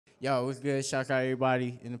Yo, what's good? Shout out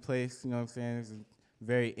everybody in the place. You know what I'm saying? It's a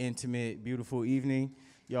very intimate, beautiful evening.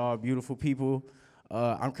 Y'all beautiful people.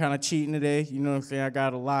 I'm kind of cheating today. You know what I'm saying? I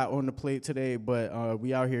got a lot on the plate today, but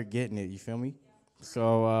we out here getting it. You feel me?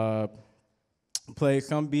 So play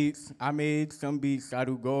some beats I made, some beats I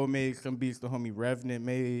do Gold made, some beats the homie Revenant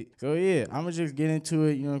made. So yeah, I'ma just get into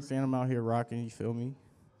it. You know what I'm saying? I'm out here rocking. You feel me?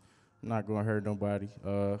 I'm not gonna hurt nobody.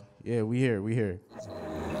 Yeah, we here.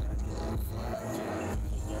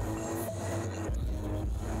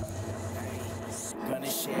 Gonna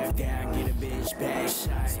shave down, get a bitch back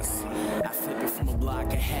shots. I flip it from a block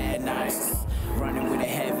and had nice. Running with a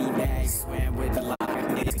heavy bag, swam with a lot of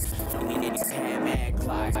niggas. Funny niggas had mad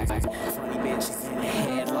clocks. Funny bitches in the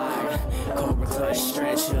headlock. Cobra clutch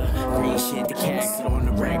stretcher. Green shit, the casket on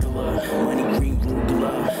the regular. Money green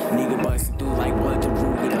rubella. Nigga bustin' through like what the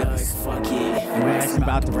Ruger does. Fuck it. You asking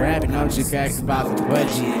about the rap and I'm just asking about the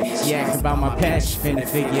budget. She asking about my passion, finna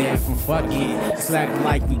figure it from fucking. Slacking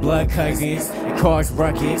like we blood cousins. Cars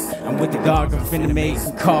ruckus. I'm with the dog, I'm finna make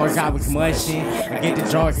some cars I was mushing. I get the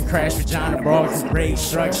jaws and crash vagina bras and great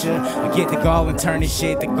structure. I get the gall and turn this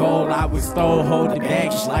shit to gold. I was stole, hold the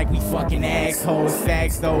bag just like we fucking assholes.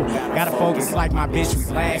 Sags though, gotta focus like my bitch was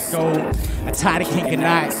last gold. I tie the kink of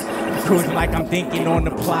knots, cruising like I'm thinking on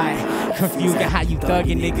the plot. Confused at how you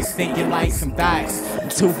thuggin' niggas thinking like some thoughts. I'm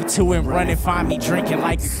 2 for 2 and running, find me drinking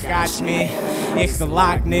like a Scotchman. It's the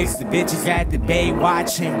Loch Ness, the bitches at the bay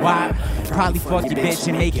watching WAP. Probably fuck your bitch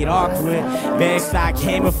and make it awkward. Bad stock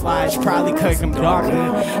camouflage, probably cause I'm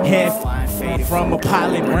darker. Head flying faded from a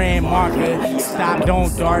pilot brand marker. Stop,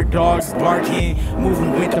 don't dart, dogs barking.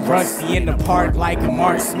 Moving with the rusty in the park like a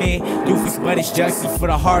marksman. Doofus, but it's Justy for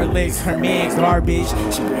the Harlots. Her man garbage.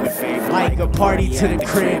 She bring a fave like a party to the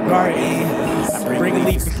crib garden. I bring a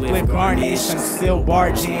leaf of clip garnish, I'm still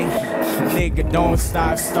barging. Nigga, don't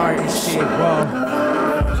stop starting shit, whoa.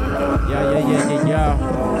 Yo.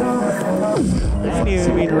 I didn't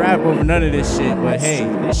even mean to rap over none of this shit, but hey,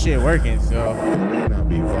 this shit working, so.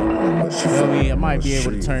 Feel me? I might be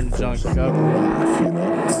able to turn the junk up.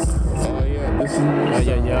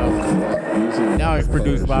 Yo. Now it's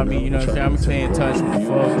produced by me, you know what I'm saying? I'm staying in touch with the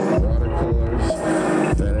folks.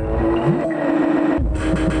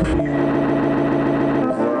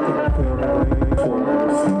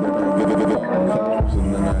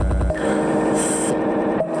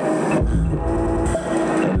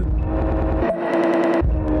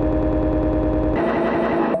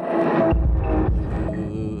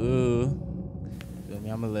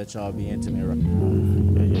 I'm gonna let y'all be intimate right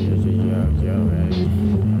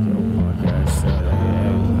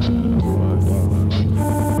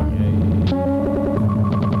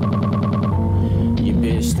Your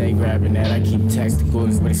bitch stay grabbing that. I keep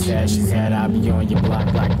texticles with a stash she's had. I'll be on your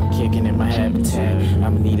block like I'm kicking in my habitat.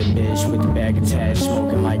 I'ma need a bitch with a bag attached,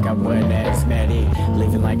 smoking like I wasn't asthmatic,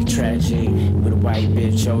 living like a tragic with a white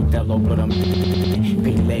bitch, Othello, but I'm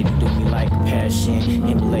pretty lady, do me like a passion.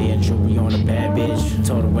 Himalaya jewelry on a bad bitch.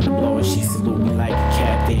 Told her when to blow it, she salute me like a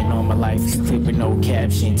captain. All my life is clip with no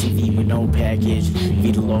caption, TV with no package.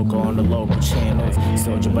 Be the logo on the local channels.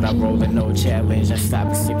 Soldier, but I roll in no challenge. I stop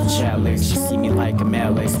and sip the chalice. She see me like a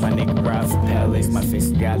malice. My nigga ride for palace. My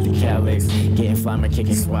fist got the callus. Getting fly,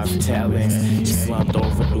 kicking swat for talents. She slumped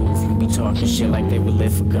over Døøf. You be talking shit like they would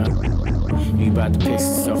live for gun. You about to piss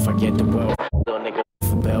yourself, I get the well. Little nigga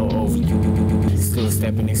for bell over you. Still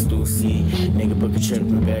stepping exclusive. Nigga book a trip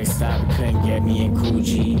and back stop. Couldn't get me in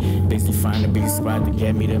Coogee. Basically find a big spot to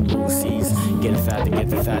get me the Lucy's. Get a thought to get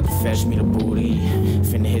the thought to fetch me the booty.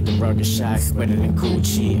 Finna hit the rugged shots, better than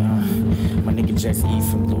Coochie. My nigga just eat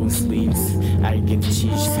from blue sleeves. I didn't get the cheese,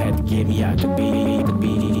 just had to get me out the beat.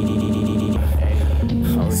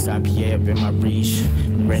 Always IPA up in my reach.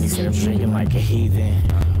 Randy said I'm drinking like a heathen.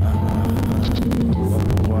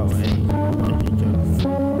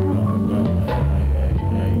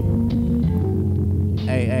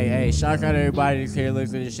 Hey, shout out to everybody that's here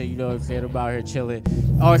listening to this shit, you know what I'm saying, about here chilling.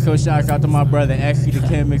 Also, shout out to my brother, Exy the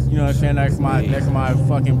Chemist, you know what I'm saying, that's my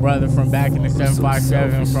fucking brother from back in the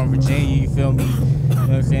 757 from Virginia, you feel me? You know what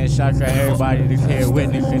I'm saying, shout out to everybody that's here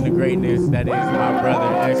witnessing the greatness that is my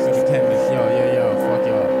brother, Exy the Chemist, yo, fuck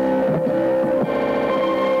y'all.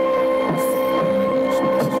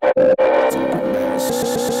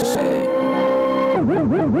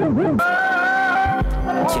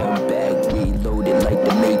 Bag reloaded like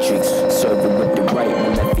the Matrix. Serving with the right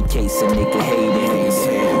one, left in case a nigga hating.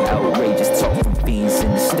 Outrageous talk from fiends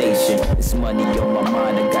in the station. It's money on my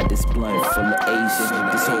mind, I got this blunt full of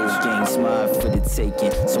Asian. This whole game's mine for the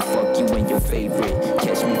taking. So fuck you and your favorite.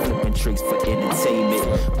 Catch me flipping tricks for entertainment.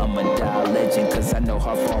 I'm a die legend, cause I know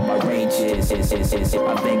how far my range is. I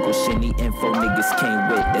vanquish any info niggas came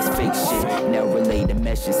with. That's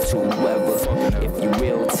that's just too whoever. If you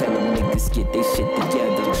real, tell them niggas get they shit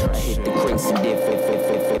together. I hit the crates and dip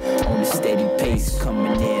on a steady pace,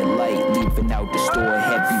 coming in light, leaving out the store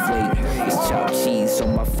heavyweight. It's chopped cheese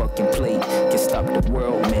on my fucking plate. Can stop the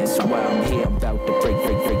world, man. So while I'm here, I'm about to break.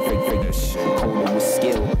 Colder with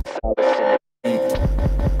skill.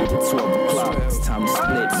 It's 12 o'clock, it's time to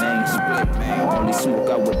split, man. Only smoke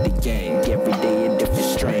out with the gang. Every day a different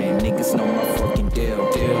strain. Niggas know my fucking deal.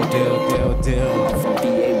 I'm from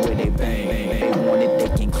VA where they bang. They want it, they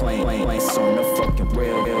can claim. It's on the fucking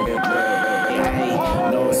real.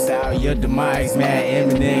 No style, your demise, mad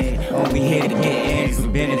imminent. Only here to get ends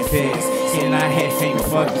with benefits. Sitting out here thinking,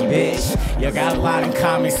 fuck you, bitch. You got a lot in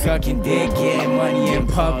common, sucking dick, getting money in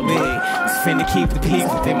public. Just finna keep the peace,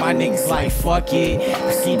 but then my niggas like, fuck it.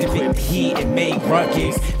 Proceed to lick the heat and make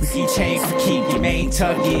ruckus. We see chains to keep your main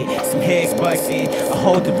tucket. Some heads busting, I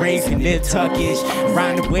hold the braids and nip tuckish.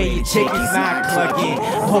 Round the way your chicken's not clucking.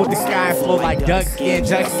 I hold the sky flow like duck skin,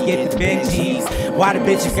 Juxie get the Benjis. Why the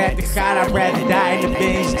bitches at the side, I'd rather die in the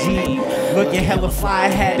Benz Jeep. Looking hella fly,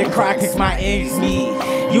 had to cry cause my ends meet.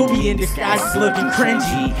 You be in disguise looking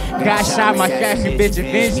cringy. Got shot, my fashion bitch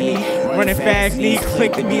avenge me. Running fast, need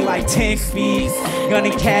click to be like 10 speeds.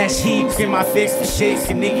 Gunning cash heaps in my fix for shits,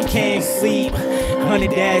 and nigga can't sleep.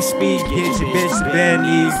 100 dash speed, get your bitch to bend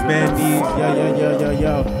these.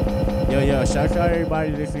 Yo, shout out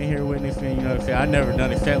everybody that's in here witnessing, you know what I'm saying? I never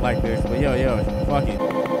done a set like this, but yo, fuck it.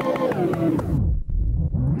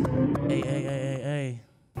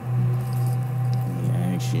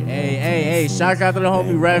 Hey, shout out to the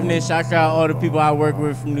homie Revenant, shout out all the people I work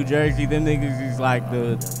with from New Jersey. Them niggas is like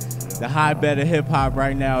the hotbed of hip hop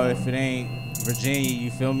right now. If it ain't Virginia,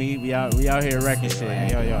 you feel me? We out here wrecking shit.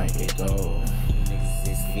 Yo. Niggas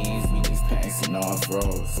is fiends, we just passing off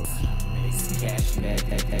roads. Cash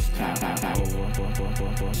that's power.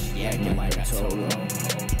 Yeah, acting like I told them.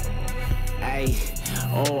 Ay,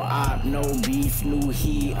 op, no beef, new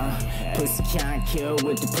heat. Pussy can't kill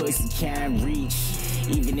what the pussy can't reach.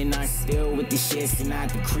 Even then I still with the shits and not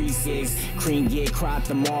the creases. Cream get cropped,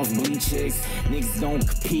 them off bleachers. Niggas don't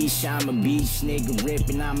capiche, I'm a beach nigga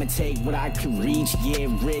ripping. I'ma take what I can reach, get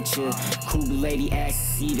richer. Cougar lady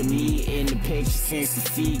ecstasy to me in the picture since the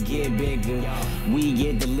feet get bigger. We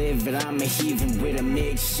get delivered, I'm a heathen with a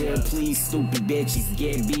mixture. Please stupid bitches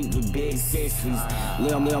get beat with big sisters.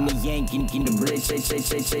 Lil me yanking in the bridge,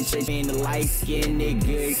 in the light skin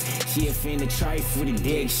niggas. She a finna trife with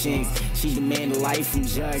addictions. She demand a life from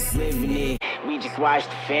just living it. We just watched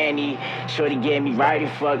the Fanny. Shorty gave me right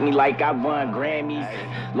and fucked me like I won Grammys.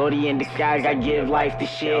 Lordy in the skies, I give life to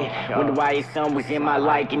shit. Wonder why his son was in my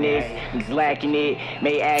likeness. He's lacking it,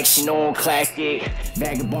 made action on classic.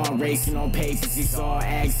 Vagabond racing on papers, it's all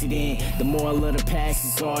accident. The moral of the past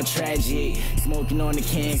is all tragic. Smoking on the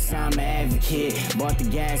cans, I'm an advocate. Bought the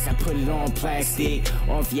gas, I put it on plastic.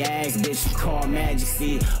 Off your ass, bitch, I'm called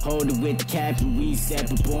Majesty. Hold it with the cap and we step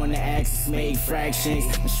up on the axis, make fractions.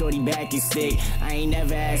 My shorty back is thick, I ain't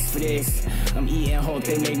never asked for this. I'm eating, hope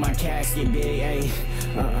they make my casket big, ayy.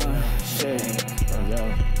 Shit.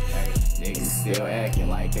 Niggas still acting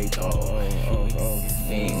like they thought.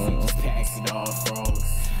 Things, we just pass it off, bros.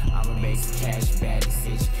 I'ma make some cash back and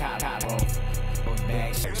sit your cop off.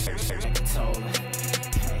 Back, told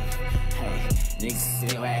hey, niggas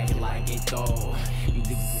still acting like they thought. You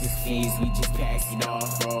niggas is fiends, we just pass it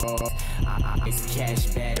off, bro. I make some cash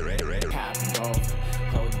back, cop it off.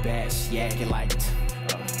 Hold back, she acting like it.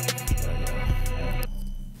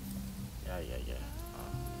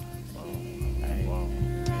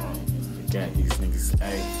 Got these niggas,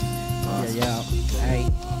 ayy.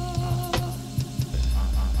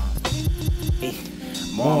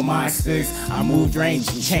 More monsters, I moved range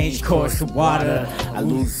and changed course of water. I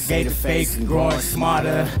lose skater face and growing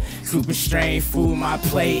smarter. Super strange food my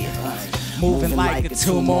plate. Moving like a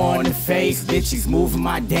tumor on the face. Bitches moving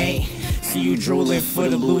my dank. See you drooling for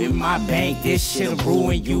the loot in my bank. This shit'll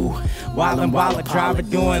ruin you. Wildin' driver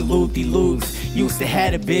doing loop-de-loops. Used to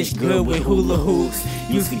have a bitch good with hula hoops.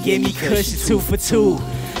 Used to give me cushion 2 for 2.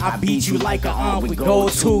 I beat you like an arm with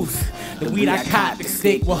gold tooth. The weed I caught, the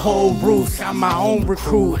stick with whole roofs. I'm my own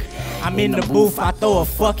recruit. I'm in the booth, I throw a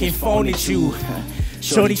fucking phone at you.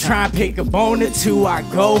 Shorty try and pick a bone or two, I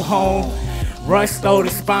go home. Russ stole the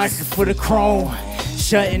sponsor for the chrome.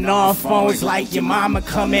 Shutting off phones like your mama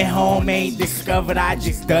coming home. Ain't discovered, I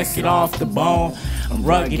just dust it off the bone. I'm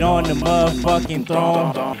rugged on the motherfucking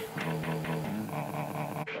throne.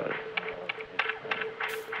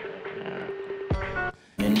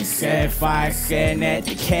 And the sad fire staring at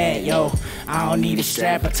the cat, yo. I don't need a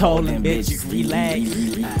strap, I told them bitches relax.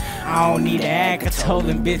 I don't need an act, I told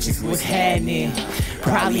them bitches what's happening.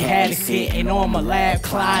 Probably had it sitting on my lap,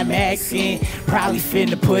 climaxing. Probably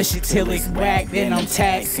finna push it till it's whack, then I'm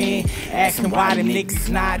taxing. Asking why the niggas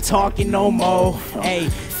not talking no more. Ayy,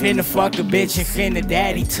 finna fuck a bitch and finna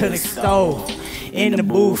daddy to the stove. In the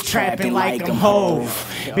booth, trapping like I'm Hove.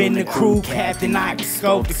 Been the crew captain, I can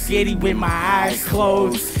scope the city with my eyes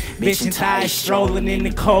closed. Bitch and thighs strolling in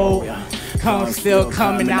the cold. Come still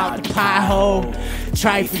coming out the pie hole.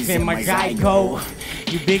 Trifles in my Geico.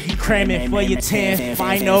 You biggie cramming for your 10th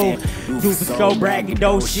final. Doofus go bragging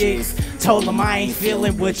those shits. Told them I ain't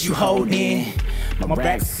feeling what you holding. My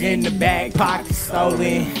back's in the back, pocket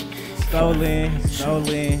stolen. Stolen.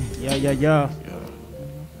 Yo.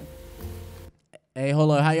 Hey,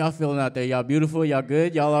 hold on. How y'all feeling out there? Y'all beautiful? Y'all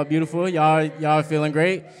good? Y'all all beautiful? Y'all feeling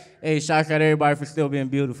great? Hey, shout out everybody for still being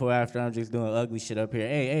beautiful after I'm just doing ugly shit up here.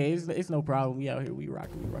 Hey, it's no problem. We out here. We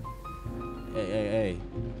rockin'. Hey.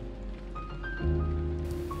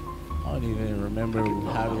 I don't even remember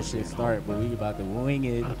how this shit started, but we about to wing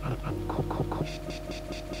it.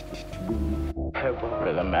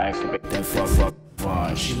 Rhythm activate that fuck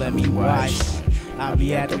fun. She let me watch. I'll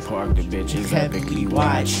be at the park, the bitches heavily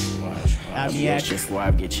watch. I'll be at your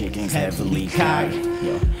squad, get chickens heavily cocked.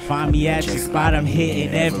 Find me at the spot, I'm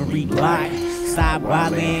hitting every block. Stop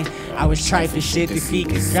wildin', I was trifling shit to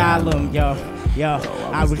seek asylum, yo.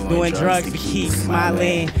 I was doing drugs to keep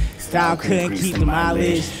smiling. Style couldn't keep the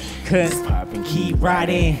mileage, couldn't pop and keep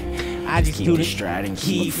riding. I just do the striding,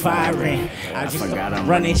 keep firing. I just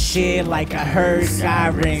running shit like I heard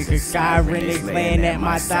sirens. The siren is laying at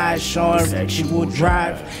my side, showing sexual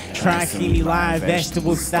drive. Trying to see me lying,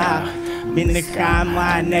 vegetable style. Been the sky, I'm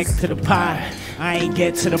lying next to the pot. I ain't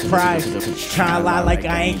get to the prize. Trying to lie like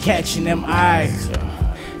I ain't catching them eyes.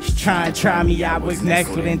 She trying to try me, I was next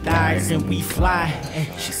within thighs and we fly.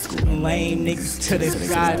 She scooting lame niggas to the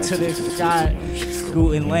sky,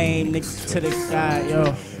 Scooting lame niggas to the sky,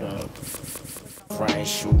 yo. Frying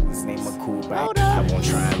shoes, name a cool bike. I won't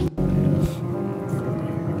try.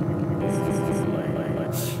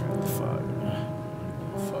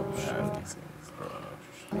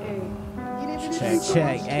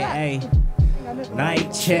 Check, hey.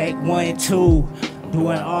 Night check, 1, 2.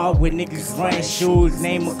 Doing all with niggas running shoes.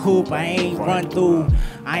 Name a coupe, I ain't run through.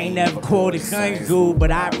 I ain't never quoted Sun Tzu,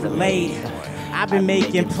 but I relate. I've been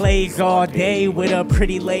making plays all day with a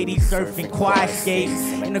pretty lady surfing quad skates.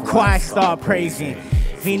 And the quad start praising.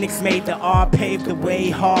 Phoenix made the R, paved the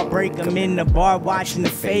way, heartbreak. I'm in the bar watching the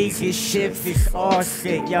phases shift, it's all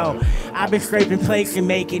sick, yo. I've been scraping plates and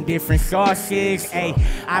making different sauces, ayy.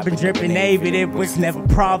 I've been dripping A, but it was never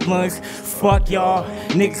problems. Fuck y'all,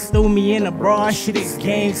 niggas threw me in a bra, shit is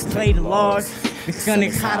games, play the laws. The sun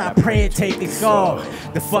is hot, I pray it take its all.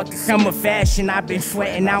 The fucking summer fashion, I've been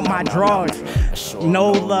sweating out my drawers.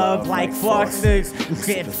 No love like Fosters, I'm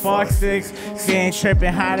getting Fosters. Sitting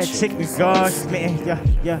tripping how the chicken sauce, man,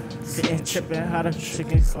 yeah. Sitting tripping how the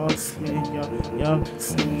chicken sauce, man, yo.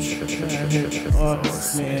 Oh,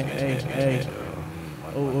 man, hey.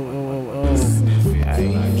 Oh.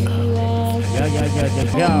 Hey.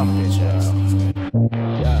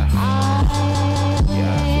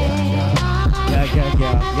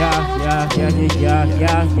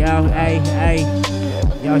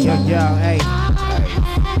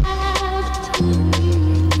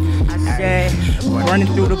 I said, running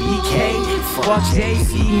through the BK. Fuck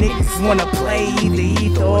JC, niggas wanna play either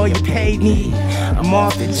ether or you pay me. I'm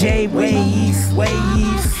off the J waves.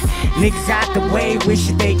 Niggas out the way, wish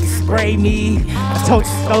they could spray me. I told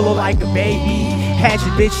you solo like a baby. Had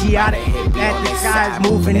your bitchy out of hypnotic eyes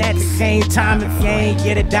moving at the same time. If you ain't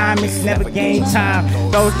get a dime, it's never game time.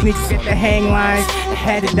 Those niggas at the hang lines, I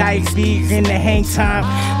had the dice beads in the hang time.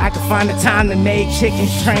 I could find the time to make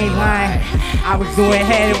chickens train line. I was doing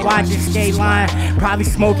head and watching skate line. Probably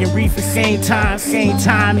smoking reefer same time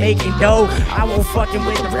making dough. I won't fucking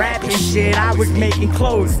with the rapping shit. I was making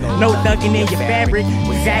clothes, no ducking in your fabric.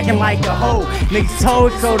 Was acting like a hoe. Niggas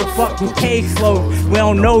told so the fuck with case slow. We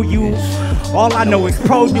don't know you. All I know is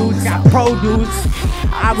produce, got produce.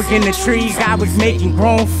 I was in the trees, I was making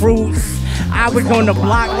grown fruits. I was on the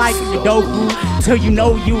block like Sudoku, till you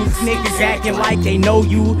know you. Niggas acting like they know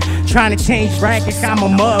you. Trying to change brackets, I'm a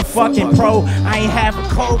motherfucking pro. I ain't have a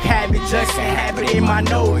coke habit, just a habit in my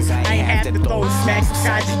nose. I ain't had to throw smacks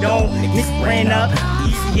inside your dome. Niggas ran up,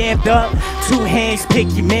 easy amped up. 2 hands,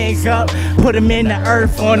 pick your mans up. Put them in the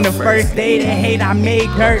earth on the first day. The hate I made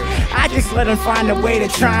hurt. I just let them find a way to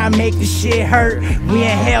try and make the shit hurt. We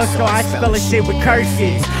in hell, so I spell a shit with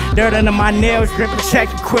curses. Dirt under my nails, grip a check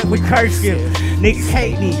and quit with cursive. Niggas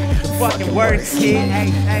hate me, the fucking worst kid,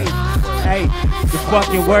 hey, the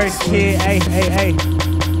fucking worst kid, hey.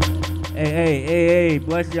 Hey,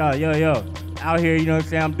 bless y'all, yo. Out here, you know what I'm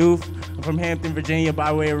saying? I'm Døøf. I'm from Hampton, Virginia,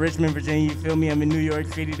 by way of Richmond, Virginia. You feel me? I'm in New York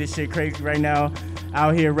City. This shit crazy right now.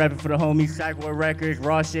 Out here rapping for the homies, Psycho Records,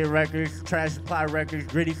 Raw Shit Records, Trash Supply Records,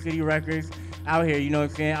 Gritty City Records. Out here, you know what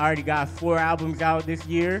I'm saying? I already got 4 albums out this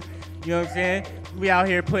year. You know what I'm saying? We out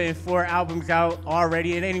here putting 4 albums out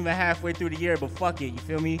already. It ain't even halfway through the year, but fuck it, you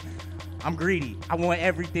feel me? I'm greedy. I want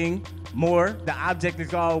everything, more. The object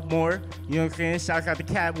is all more. You know what I'm saying? Shouts out to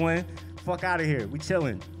Cat One. Fuck out of here. We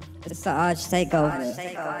chilling. It's the arch takeover.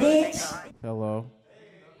 Bitch.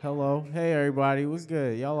 Hello. Hey, everybody. What's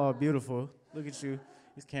good? Y'all all beautiful. Look at you.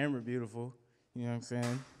 This camera beautiful. You know what I'm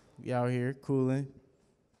saying? We out here cooling.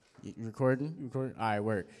 You recording? You recording? All right,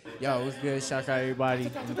 work. Yo, what's good? Shout out everybody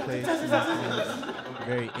in the place. You know what I'm saying?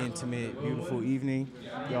 Very intimate, beautiful evening.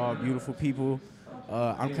 Y'all beautiful people.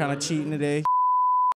 I'm kind of cheating today.